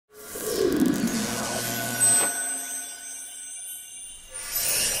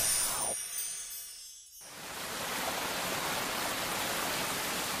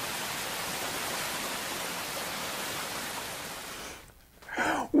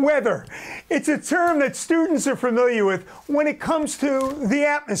Weather. It's a term that students are familiar with when it comes to the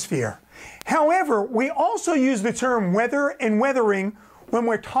atmosphere. However, we also use the term weather and weathering when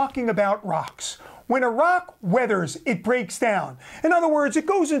we're talking about rocks. When a rock weathers, it breaks down. In other words, it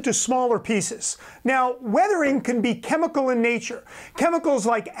goes into smaller pieces. Now, weathering can be chemical in nature. Chemicals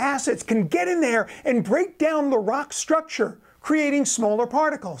like acids can get in there and break down the rock structure, creating smaller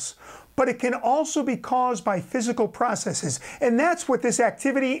particles. But it can also be caused by physical processes, and that's what this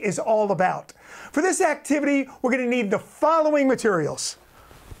activity is all about. For this activity, we're going to need the following materials.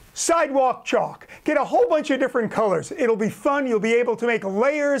 Sidewalk chalk. Get a whole bunch of different colors. It'll be fun. You'll be able to make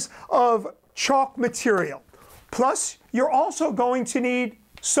layers of chalk material. Plus, you're also going to need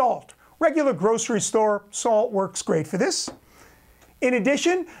salt. Regular grocery store salt works great for this. In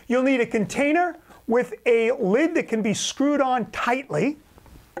addition, you'll need a container with a lid that can be screwed on tightly,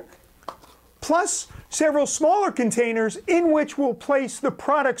 plus several smaller containers in which we'll place the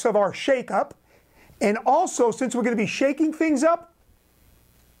products of our shake-up. And also, since we're going to be shaking things up,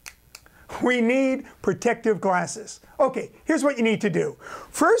 we need protective glasses. Okay, here's what you need to do.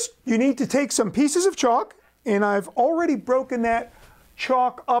 First, you need to take some pieces of chalk, and I've already broken that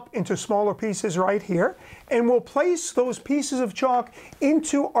chalk up into smaller pieces right here, and we'll place those pieces of chalk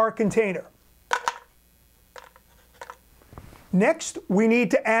into our container. Next, we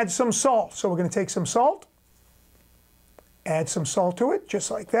need to add some salt. So we're going to take some salt, add some salt to it,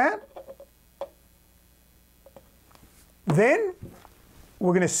 just like that. Then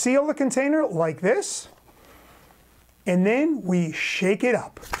we're going to seal the container like this, and then we shake it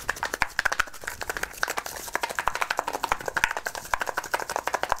up.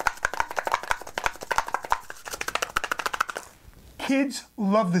 Kids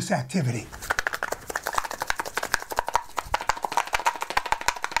love this activity.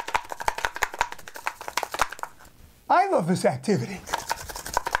 I love this activity.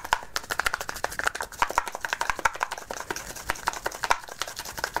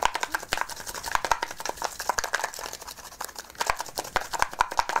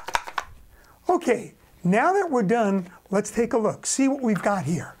 Okay, now that we're done, let's take a look. See what we've got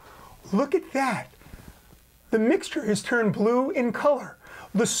here. Look at that. The mixture has turned blue in color.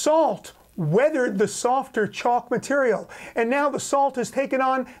 The salt weathered the softer chalk material, and now the salt has taken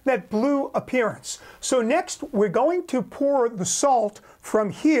on that blue appearance. So next, we're going to pour the salt from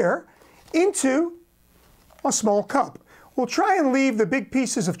here into a small cup. We'll try and leave the big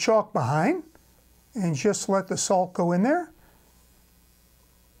pieces of chalk behind and just let the salt go in there.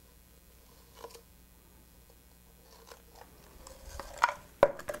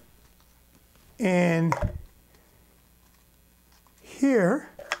 And here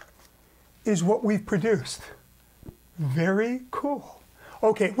is what we've produced. Very cool.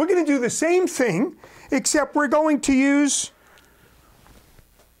 Okay, we're going to do the same thing, except we're going to use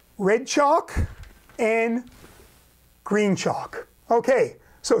red chalk and green chalk. Okay,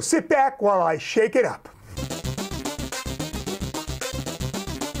 so sit back while I shake it up.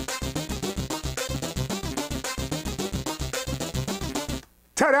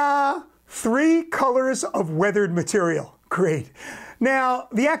 Ta-da! 3 colors of weathered material. Great. Now,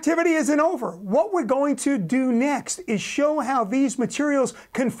 the activity isn't over. What we're going to do next is show how these materials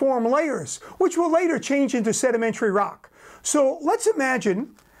can form layers, which will later change into sedimentary rock. So let's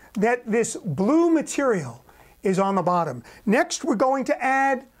imagine that this blue material is on the bottom. Next, we're going to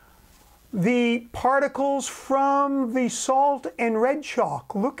add the particles from the salt and red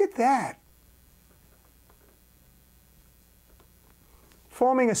chalk. Look at that.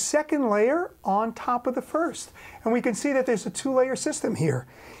 Forming a second layer on top of the first. And we can see that there's a 2-layer system here.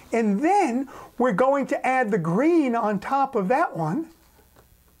 And then we're going to add the green on top of that one.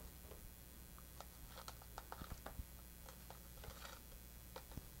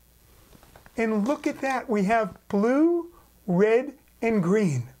 And look at that, we have blue, red, and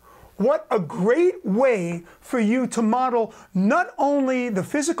green. What a great way for you to model not only the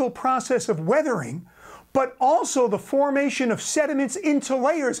physical process of weathering, but also the formation of sediments into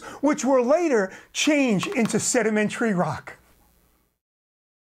layers, which will later change into sedimentary rock.